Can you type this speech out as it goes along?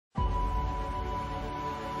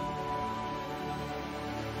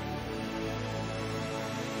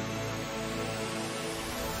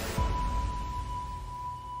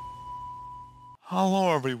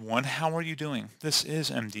Hello everyone, how are you doing? This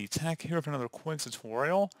is MD Tech here with another quick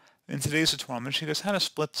tutorial. In today's tutorial, I'm going to show you guys how to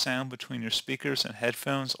split sound between your speakers and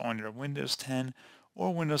headphones on your Windows 10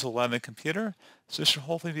 or Windows 11 computer. So this should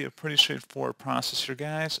hopefully be a pretty straightforward process here,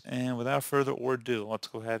 guys. And without further ado, let's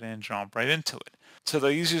go ahead and jump right into it. So the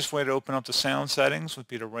easiest way to open up the sound settings would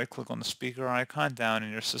be to right click on the speaker icon down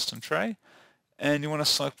in your system tray. And you want to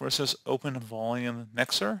select where it says Open Volume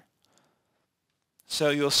Mixer. So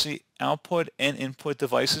you'll see output and input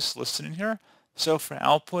devices listed in here. So for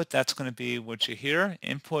output, that's going to be what you hear.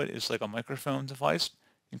 Input is like a microphone device.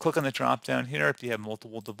 You can click on the drop down here if you have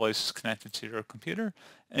multiple devices connected to your computer,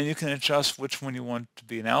 and you can adjust which one you want to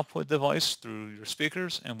be an output device through your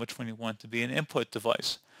speakers and which one you want to be an input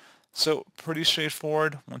device. So pretty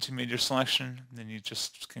straightforward. Once you made your selection, then you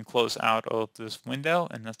just can close out of this window,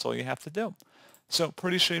 and that's all you have to do. So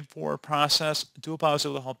pretty straightforward process. I do hope I was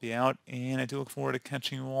able to help you out, and I do look forward to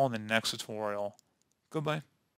catching you all in the next tutorial. Goodbye.